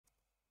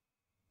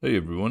Hey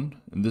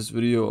everyone, in this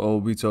video I'll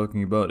be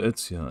talking about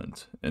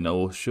EtsyHunt and I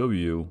will show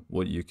you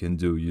what you can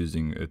do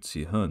using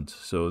EtsyHunt.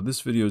 So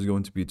this video is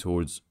going to be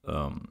towards,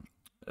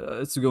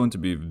 it's going to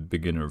be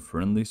beginner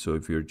friendly, so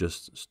if you're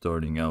just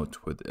starting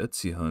out with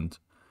EtsyHunt,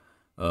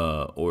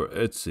 or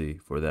Etsy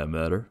for that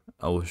matter,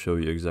 I will show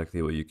you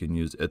exactly what you can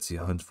use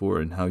EtsyHunt for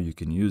and how you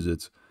can use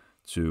it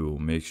to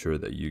make sure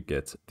that you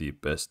get the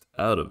best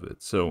out of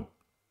it. So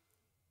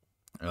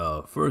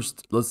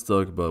first, let's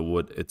talk about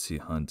what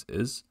EtsyHunt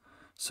is.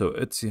 So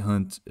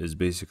EtsyHunt is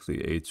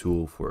basically a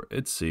tool for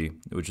Etsy,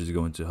 which is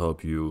going to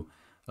help you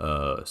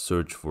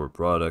search for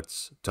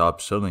products, top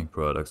selling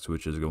products,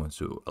 which is going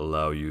to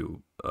allow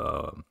you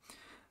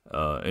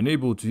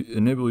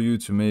enable you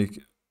to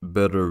make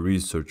better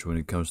research when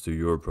it comes to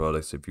your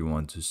products if you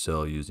want to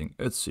sell using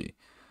Etsy.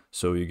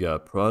 So you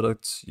got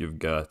products, you've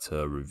got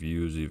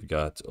reviews, you've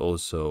got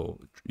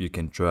also you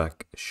can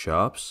track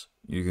shops,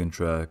 you can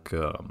track.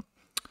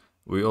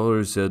 We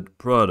already said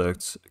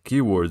products,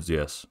 keywords,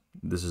 yes.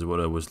 This is what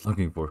I was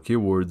looking for,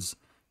 keywords,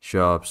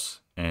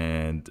 shops,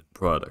 and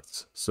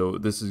products. So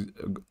this is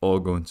all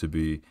going to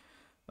be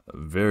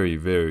very,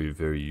 very,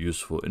 very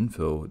useful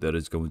info that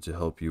is going to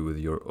help you with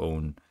your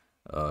own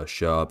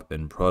shop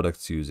and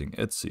products using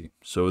Etsy.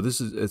 So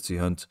this is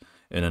EtsyHunt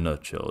in a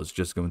nutshell. It's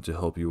just going to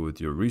help you with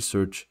your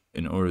research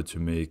in order to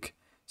make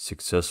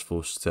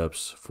successful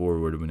steps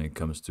forward when it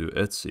comes to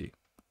Etsy.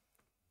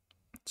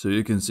 So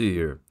you can see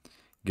here,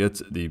 get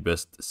the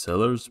best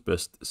sellers,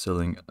 best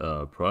selling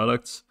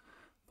products,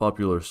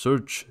 popular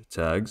search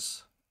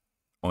tags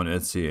on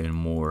Etsy, and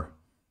more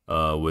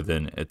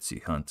within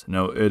EtsyHunt.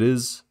 Now, it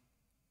is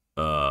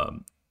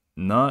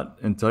not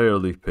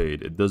entirely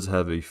paid. It does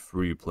have a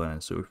free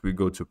plan. So if we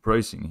go to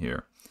pricing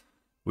here,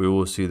 we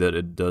will see that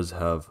it does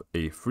have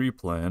a free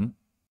plan.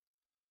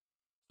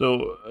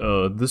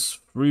 So this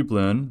free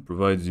plan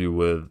provides you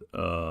with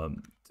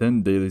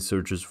 10 daily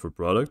searches for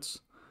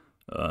products,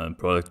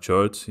 product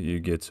charts. You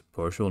get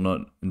partial,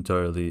 not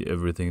entirely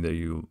everything that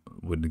you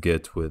would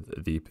get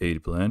with the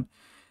paid plan,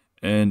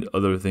 and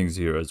other things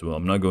here as well.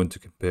 I'm not going to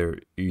compare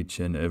each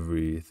and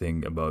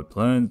everything about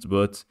plans,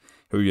 but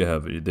here you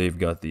have it. They've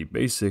got the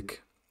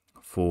basic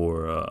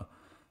for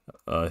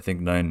I think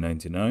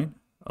 $9.99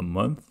 a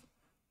month.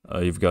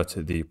 You've got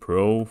the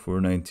pro for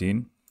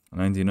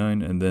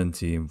 $19.99, and then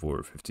team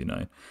for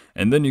 $59.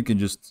 And then you can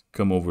just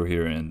come over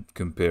here and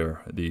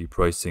compare the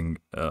pricing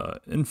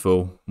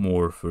info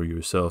more for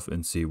yourself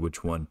and see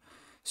which one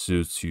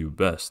suits you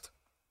best.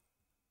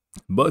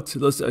 But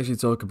let's actually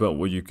talk about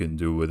what you can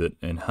do with it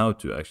and how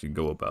to actually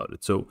go about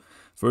it. So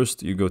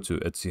first you go to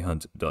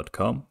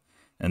etsyhunt.com,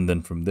 and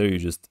then from there you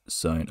just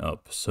sign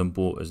up.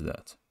 Simple as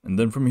that. And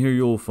then from here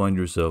you'll find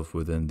yourself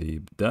within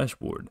the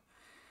dashboard.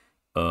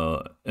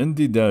 In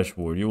the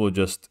dashboard you will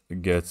just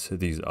get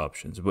these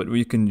options, but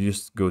we can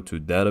just go to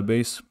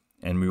database,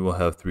 and we will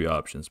have three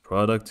options: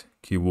 product,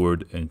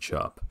 keyword, and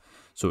shop.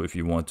 So if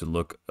you want to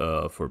look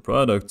for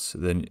products,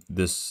 then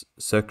this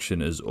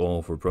section is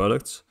all for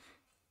products,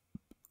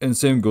 and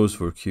same goes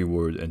for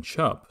keyword and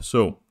shop.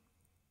 So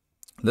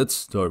let's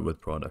start with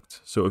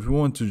product. So if we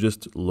want to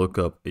just look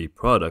up a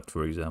product,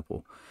 for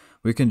example,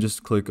 we can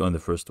just click on the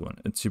first one,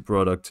 Etsy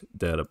product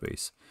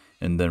database.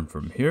 And then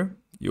from here,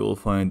 you will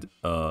find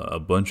a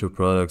bunch of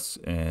products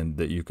and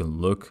that you can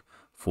look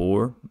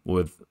for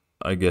with,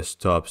 I guess,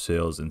 top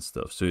sales and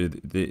stuff. So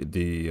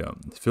the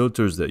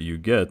filters that you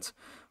get,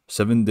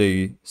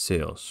 7-day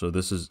sales. So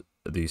this is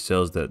the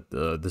sales that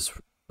this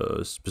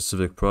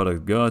specific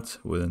product got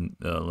within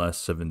the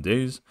last 7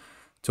 days,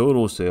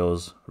 total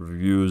sales,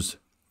 reviews,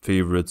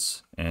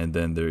 favorites, and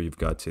then there you've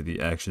got to the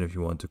action if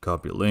you want to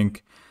copy a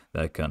link,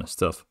 that kind of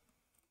stuff.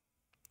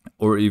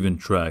 Or even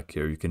track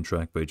here. You can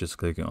track by just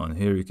clicking on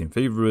here. You can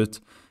favorite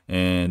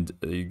and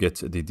you get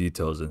the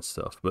details and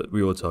stuff, but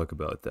we will talk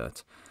about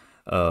that.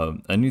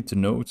 I need to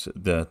note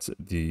that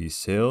the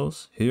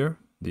sales here,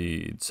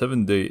 the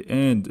 7-day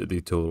and the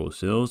total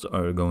sales,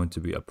 are going to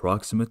be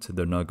approximate.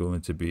 They're not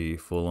going to be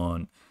full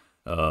on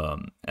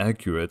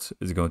accurate.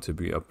 It's going to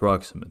be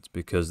approximate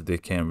because they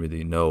can't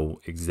really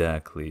know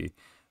exactly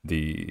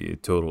the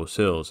total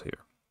sales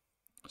here.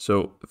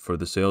 So for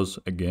the sales,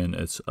 again,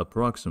 it's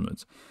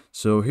approximate.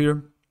 So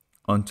here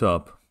on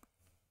top,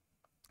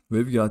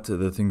 we've got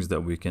the things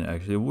that we can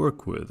actually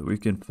work with. We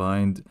can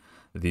find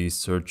the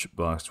search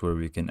box where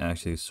we can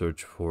actually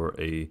search for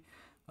a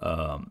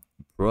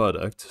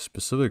product,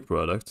 specific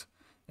product.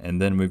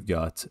 And then we've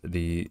got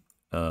the,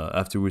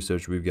 after we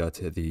search, we've got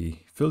the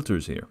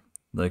filters here.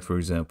 Like for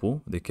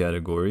example, the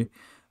category,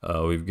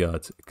 we've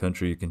got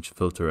country. You can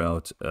filter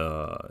out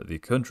the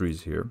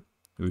countries here.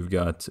 We've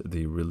got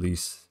the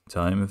release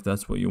time, if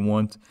that's what you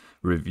want,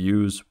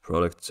 reviews,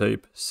 product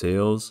type,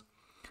 sales,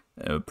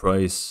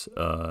 price,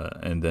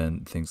 and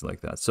then things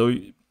like that. So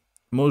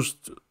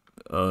most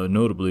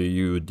notably,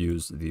 you would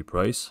use the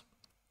price,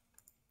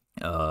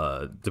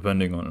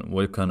 depending on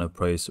what kind of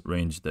price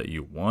range that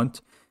you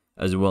want,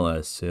 as well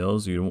as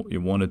sales. You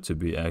want it to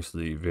be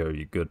actually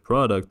very good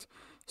product,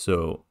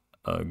 so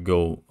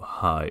go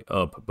high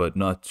up, but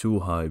not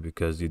too high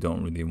because you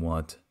don't really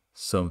want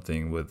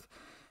something with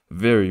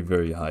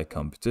very high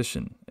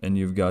competition. And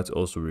you've got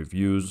also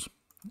reviews.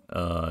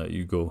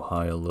 You go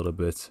high a little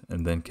bit,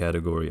 and then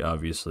category,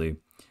 obviously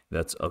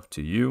that's up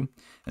to you.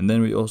 And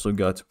then we also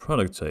got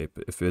product type.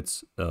 If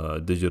it's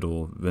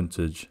digital,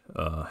 vintage,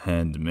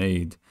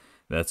 handmade,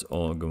 that's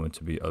all going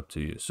to be up to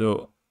you.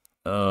 So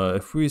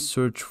if we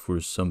search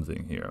for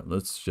something here,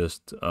 let's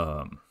just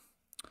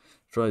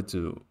try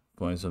to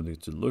find something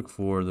to look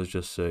for. Let's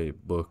just say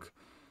book.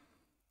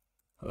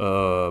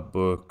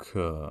 Let's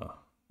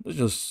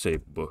just say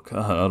book.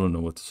 I don't know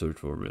what to search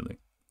for really.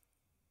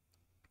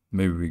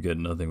 Maybe we get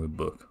nothing with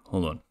book.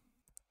 Hold on.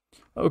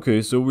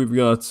 Okay, so we've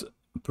got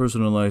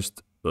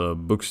personalized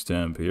book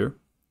stamp here.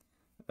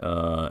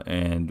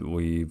 And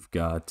we've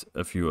got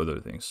a few other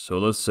things. So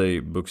let's say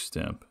book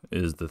stamp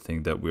is the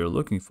thing that we're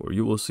looking for.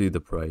 You will see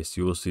the price,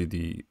 you will see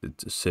the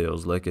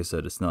sales. Like I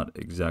said, it's not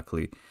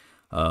exactly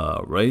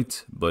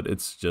right, but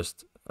it's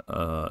just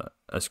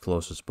as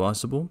close as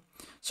possible.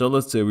 So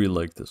let's say we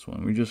like this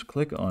one. We just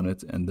click on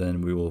it, and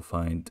then we will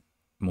find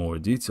more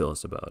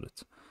details about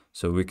it.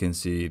 So we can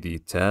see the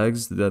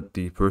tags that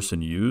the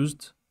person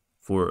used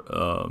for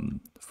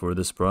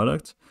this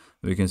product.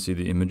 We can see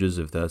the images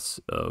if that's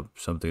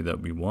something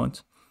that we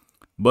want.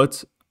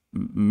 But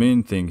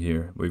main thing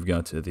here, we've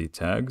got the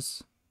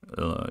tags.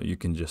 You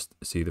can just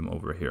see them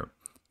over here.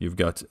 You've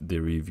got the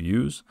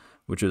reviews,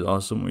 which is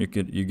awesome. You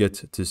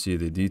get to see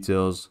the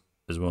details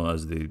as well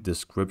as the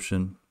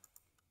description.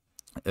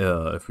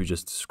 If we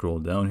just scroll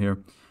down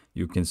here,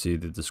 you can see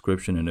the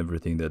description and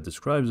everything that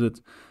describes it.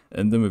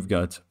 And then we've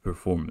got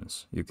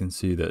performance. You can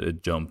see that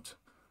it jumped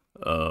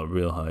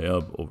real high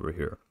up over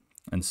here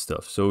and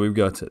stuff. So we've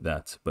got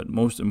that. But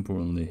most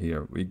importantly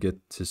here, we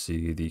get to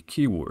see the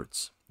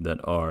keywords that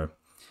are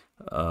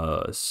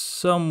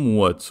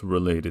somewhat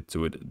related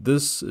to it.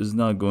 This is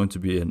not going to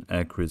be an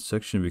accurate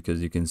section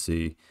because you can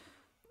see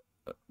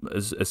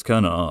it's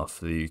kind of off,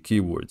 the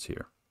keywords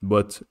here.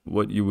 But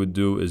what you would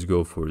do is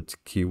go for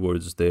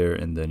keywords there,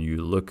 and then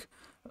you look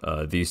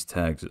these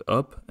tags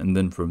up, and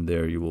then from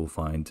there you will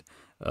find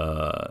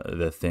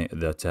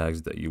the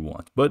tags that you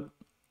want. But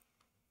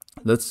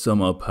let's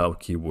sum up how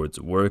keywords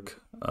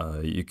work.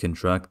 You can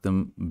track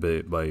them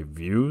by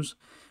views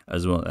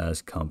as well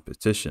as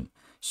competition.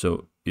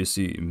 So you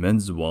see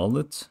men's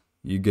wallet,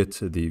 you get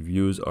the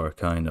views are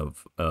kind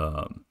of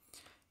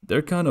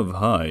they're kind of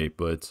high,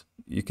 but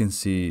you can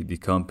see the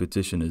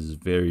competition is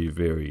very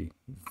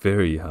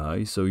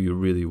high. So you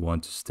really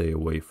want to stay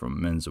away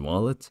from men's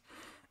wallet.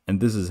 And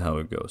this is how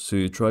it goes. So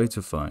you try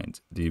to find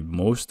the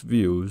most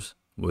views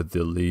with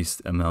the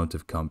least amount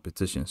of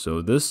competition.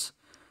 So this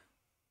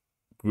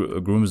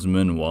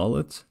groomsmen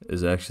wallet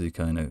is actually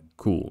kind of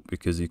cool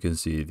because you can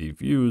see the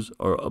views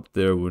are up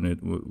there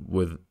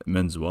with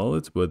men's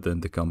wallet, but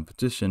then the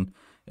competition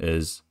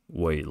is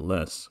way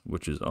less,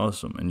 which is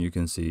awesome. And you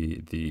can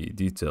see the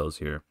details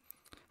here.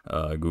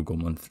 Google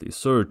monthly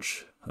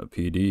search,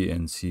 PD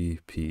and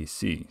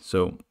CPC.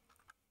 So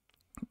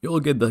you'll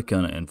get that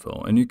kind of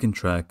info, and you can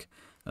track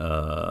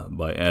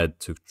by add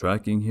to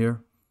tracking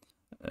here.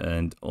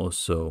 And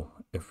also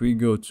if we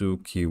go to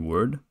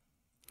keyword,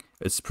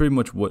 it's pretty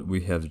much what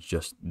we have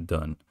just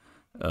done.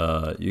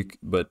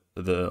 But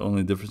the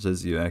only difference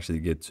is you actually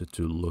get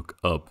to look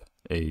up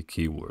a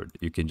keyword.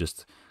 You can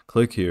just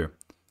click here,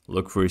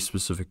 look for a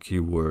specific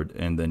keyword,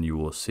 and then you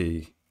will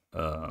see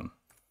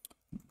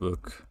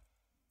book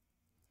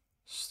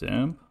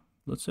stamp,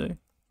 let's say,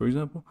 for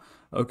example.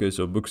 Okay,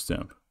 so book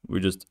stamp.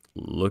 We just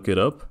look it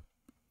up,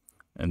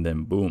 and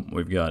then boom,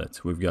 we've got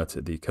it. We've got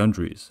the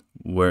countries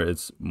where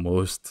it's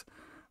most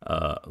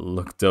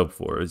looked up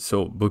for.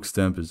 So book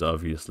stamp is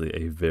obviously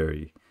a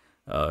very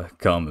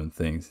common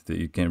thing that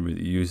you can't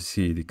really, you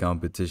see the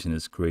competition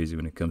is crazy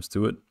when it comes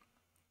to it,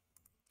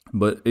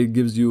 but it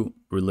gives you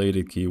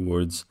related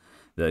keywords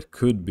that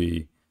could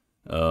be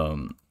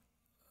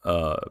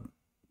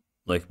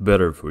like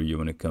better for you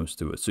when it comes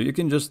to it. So you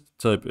can just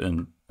type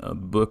in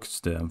book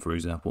stamp, for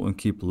example, and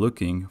keep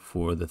looking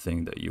for the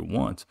thing that you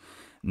want.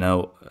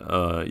 Now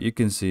you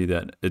can see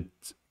that it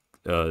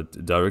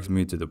directs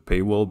me to the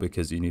paywall,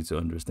 because you need to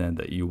understand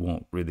that you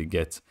won't really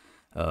get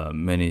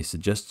many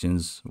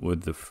suggestions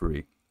with the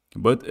free,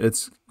 but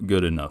it's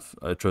good enough.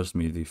 Trust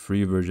me, the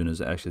free version is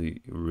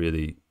actually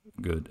really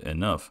good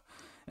enough.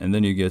 And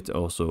then you get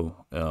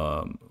also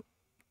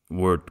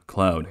word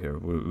cloud here,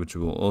 which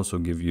will also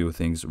give you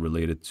things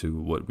related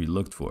to what we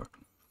looked for.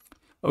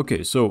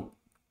 Okay, so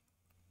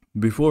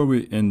before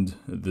we end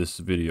this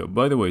video,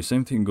 by the way,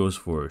 same thing goes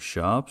for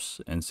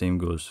shops, and same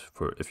goes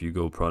for if you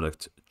go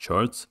product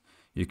charts.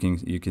 You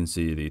can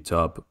see the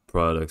top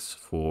products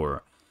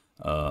for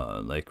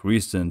like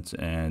recent,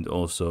 and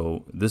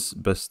also this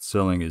best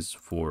selling is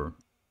for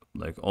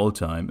like all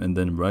time, and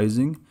then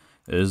rising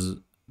is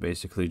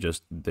basically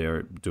just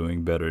they're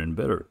doing better and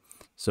better.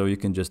 So you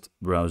can just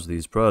browse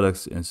these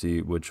products and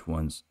see which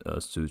ones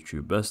suit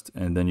you best,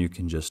 and then you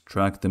can just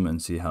track them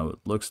and see how it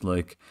looks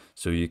like,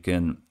 so you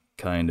can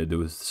kind of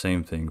do the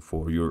same thing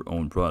for your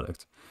own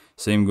product.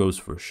 Same goes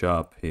for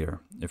shop here.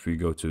 If we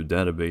go to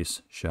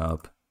database,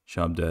 shop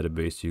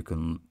database, you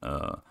can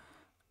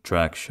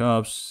track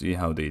shops, see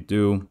how they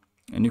do,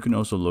 and you can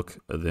also look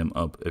them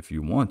up if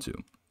you want to.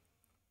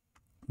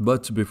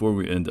 But before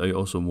we end, I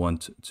also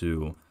want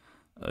to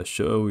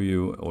show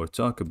you or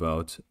talk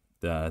about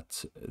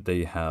that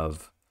they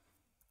have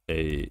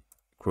a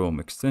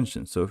Chrome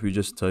extension. So if you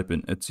just type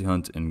in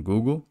EtsyHunt in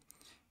Google,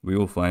 we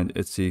will find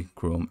Etsy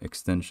Chrome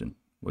extension,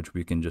 which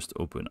we can just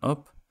open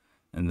up,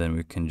 and then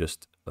we can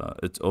just,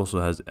 it also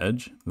has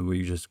Edge, but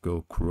we just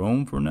go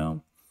Chrome for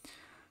now,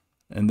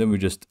 and then we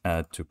just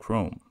add to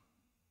Chrome.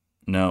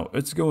 Now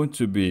it's going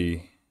to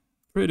be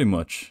pretty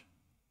much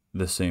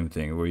the same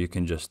thing, where you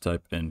can just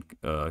type in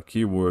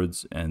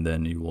keywords, and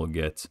then you will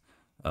get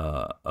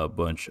a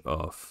bunch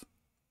of,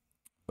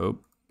 oh,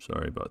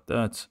 sorry about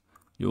that.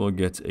 You will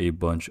get a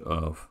bunch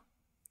of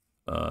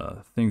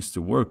things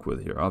to work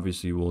with here.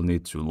 Obviously, you will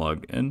need to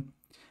log in,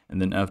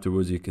 and then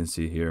afterwards you can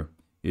see here,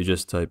 you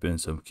just type in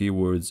some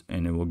keywords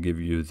and it will give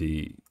you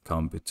the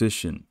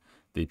competition,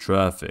 the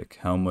traffic,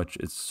 how much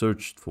it's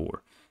searched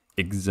for,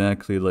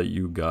 exactly like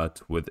you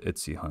got with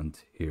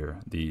EtsyHunt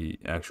here, the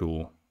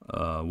actual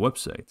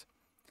website.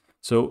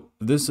 So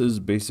this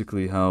is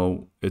basically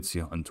how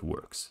EtsyHunt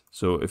works.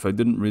 So if I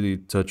didn't really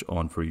touch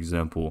on, for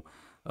example,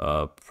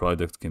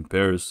 product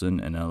comparison,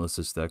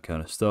 analysis, that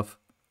kind of stuff,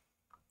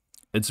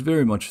 it's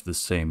very much the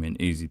same and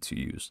easy to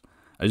use.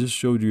 I just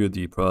showed you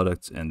the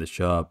products and the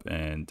shop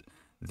and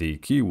the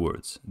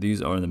keywords.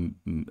 These are the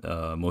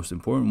most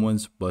important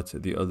ones, but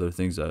the other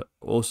things are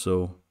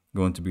also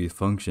going to be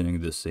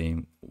functioning the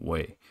same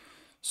way.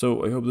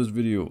 So I hope this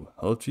video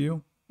helped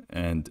you,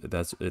 and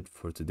that's it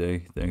for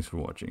today. Thanks for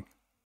watching.